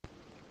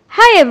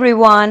Hi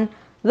everyone,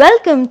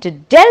 welcome to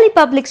Delhi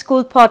Public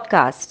School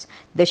Podcast,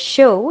 the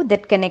show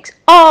that connects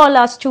all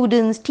our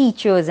students,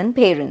 teachers, and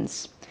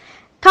parents.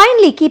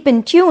 Kindly keep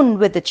in tune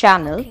with the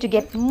channel to Okay,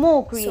 get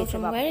more so creative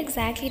from where updates.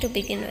 exactly to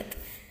begin with?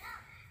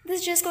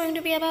 This is just going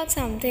to be about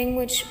something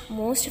which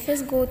most of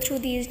us go through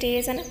these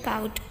days and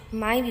about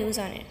my views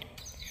on it.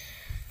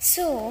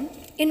 So,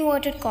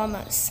 inverted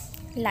commas.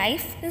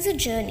 Life is a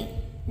journey,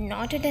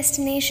 not a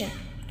destination.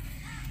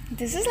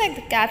 This is like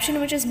the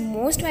caption which is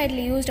most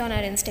widely used on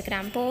our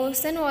Instagram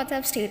posts and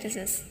WhatsApp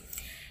statuses.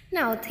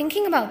 Now,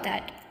 thinking about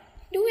that,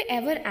 do we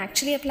ever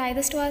actually apply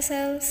this to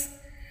ourselves?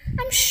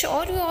 I'm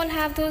sure we all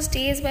have those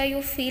days where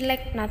you feel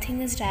like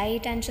nothing is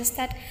right and just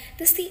that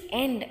this is the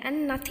end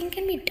and nothing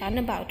can be done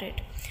about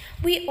it.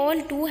 We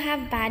all do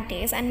have bad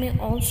days and may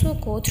also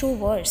go through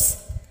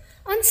worse.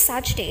 On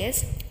such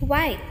days,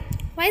 why?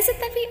 Why is it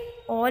that we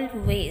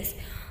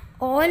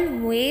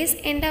always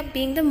end up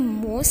being the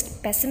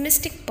most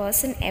pessimistic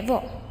person ever?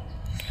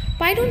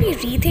 Why don't we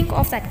rethink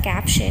of that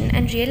caption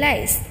and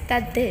realize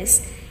that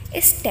this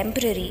is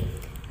temporary?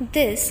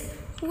 This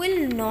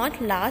will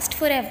not last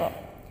forever.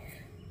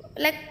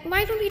 Like,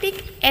 why don't we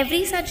take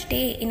every such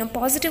day in a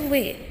positive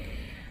way?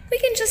 We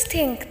can just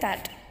think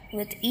that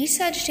with each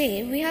such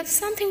day, we have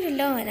something to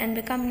learn and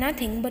become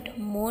nothing but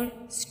more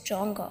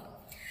stronger.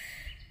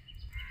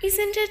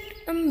 Isn't it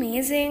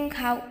amazing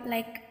how,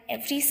 like,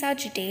 every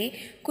such day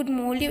could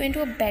mold you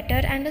into a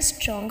better and a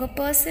stronger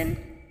person?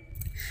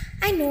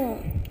 I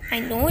know, I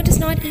know it is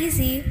not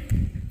easy.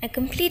 I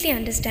completely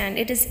understand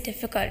it is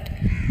difficult.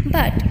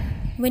 But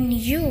when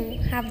you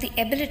have the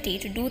ability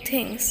to do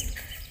things,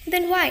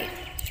 then why?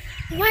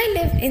 Why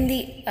live in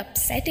the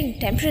upsetting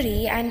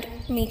temporary and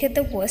make it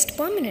the worst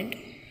permanent?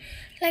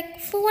 Like,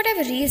 for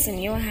whatever reason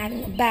you're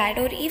having a bad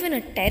or even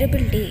a terrible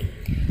day,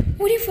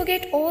 would you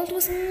forget all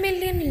those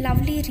million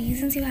lovely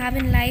reasons you have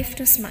in life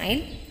to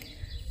smile?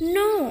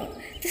 No,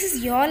 this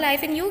is your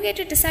life and you get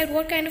to decide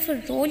what kind of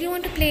a role you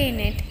want to play in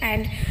it.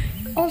 And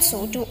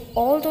also, to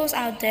all those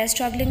out there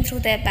struggling through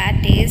their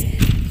bad days,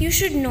 you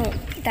should know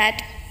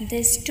that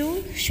this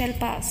too shall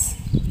pass.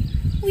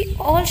 We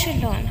all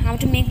should learn how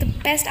to make the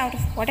best out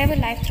of whatever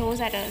life throws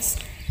at us.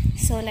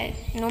 So,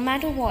 like, no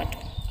matter what,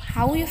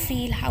 how you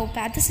feel, how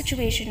bad the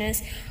situation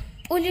is,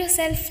 pull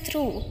yourself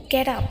through,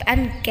 get up,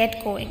 and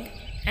get going.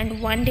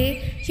 And one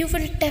day, you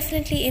will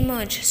definitely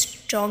emerge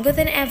stronger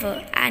than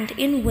ever and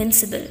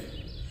invincible.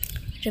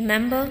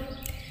 Remember,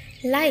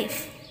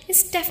 life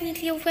is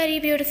definitely a very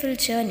beautiful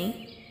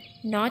journey,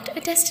 not a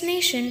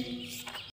destination.